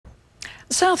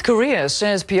South Korea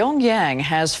says Pyongyang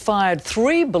has fired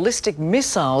 3 ballistic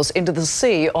missiles into the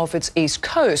sea off its east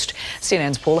coast.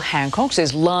 CNN's Paula Hancock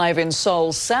is live in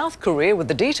Seoul, South Korea, with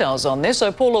the details on this.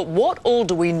 So, Paula, what all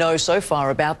do we know so far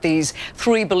about these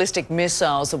 3 ballistic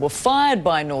missiles that were fired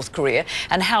by North Korea,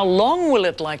 and how long will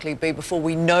it likely be before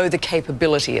we know the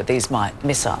capability of these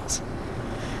missiles?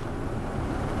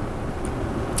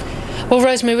 Well,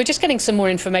 Rosemary, we're just getting some more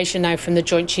information now from the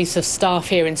Joint Chiefs of Staff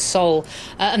here in Seoul.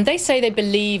 And they say they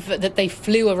believe that they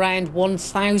flew around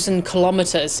 1,000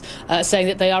 kilometres, saying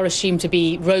that they are assumed to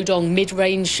be Rodong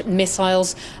mid-range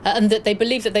missiles, and that they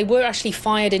believe that they were actually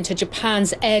fired into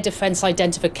Japan's air defence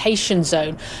identification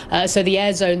zone, so the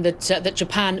air zone that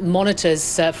Japan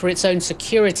monitors for its own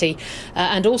security,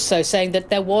 and also saying that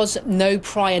there was no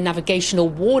prior navigational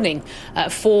warning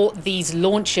for these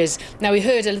launches. Now, we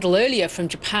heard a little earlier from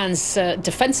Japan's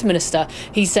defence minister.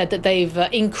 He said that they've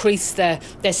increased their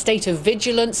state of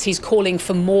vigilance. He's calling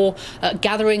for more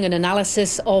gathering and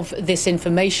analysis of this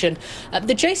information.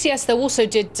 The JCS, though, also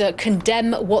did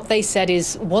condemn what they said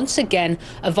is once again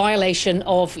a violation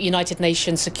of United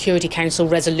Nations Security Council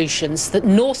resolutions, that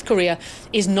North Korea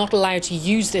is not allowed to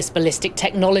use this ballistic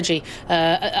technology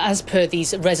as per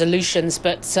these resolutions,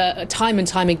 but time and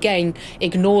time again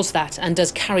ignores that and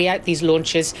does carry out these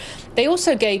launches. They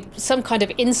also gave some kind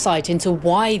of insight into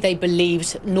why they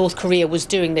believed North Korea was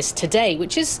doing this today,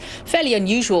 which is fairly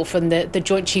unusual from the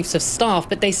Joint Chiefs of Staff.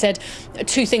 But they said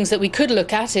 2 things that we could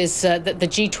look at is that the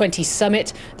G20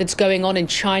 summit that's going on in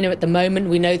China at the moment.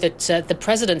 We know that the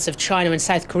presidents of China and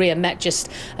South Korea met just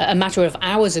a matter of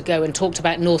hours ago and talked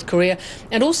about North Korea.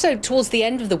 And also towards the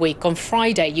end of the week, on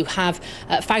Friday, you have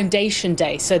Foundation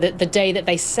Day, so that the day that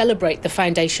they celebrate the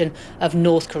foundation of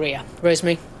North Korea.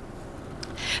 Rosemary?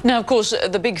 Now, of course,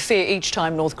 the big fear each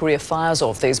time North Korea fires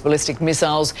off these ballistic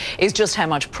missiles is just how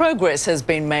much progress has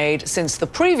been made since the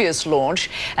previous launch.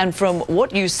 And from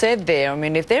what you said there, I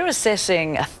mean, if they're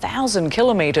assessing 1,000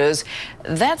 kilometres,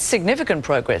 that's significant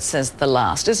progress since the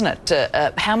last, isn't it?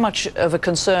 How much of a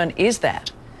concern is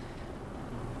that?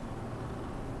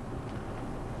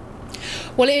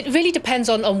 Well, it really depends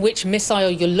on which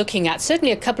missile you're looking at.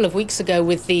 Certainly a couple of weeks ago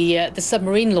with the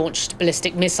submarine-launched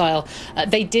ballistic missile,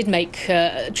 they did make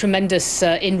tremendous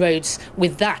inroads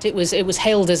with that. It was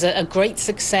hailed as a great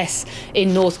success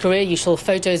in North Korea. You saw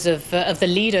photos of the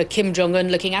leader, Kim Jong-un,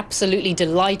 looking absolutely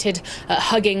delighted,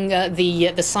 hugging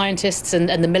the scientists and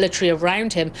the military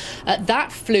around him.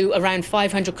 That flew around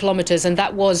 500 kilometres, and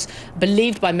that was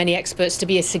believed by many experts to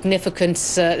be a significant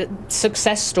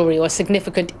success story, or a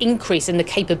significant increase in the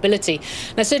capability.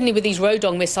 Now, certainly with these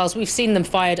Rodong missiles, we've seen them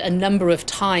fired a number of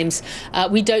times.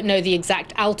 We don't know the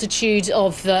exact altitude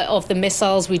of the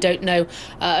missiles. We don't know.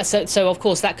 So of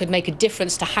course that could make a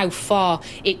difference to how far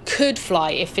it could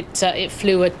fly if it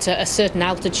flew at a certain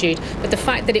altitude. But the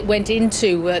fact that it went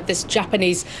into this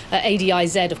Japanese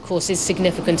ADIZ, of course, is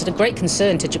significant and a great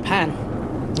concern to Japan.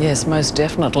 Yes, most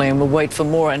definitely, and we'll wait for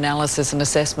more analysis and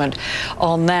assessment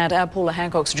on that. Our Paula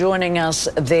Hancock's joining us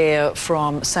there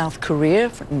from South Korea,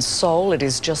 in Seoul. It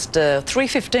is just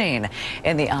 3:15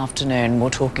 in the afternoon.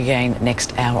 We'll talk again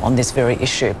next hour on this very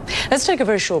issue. Let's take a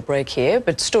very short break here,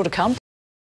 but still to come.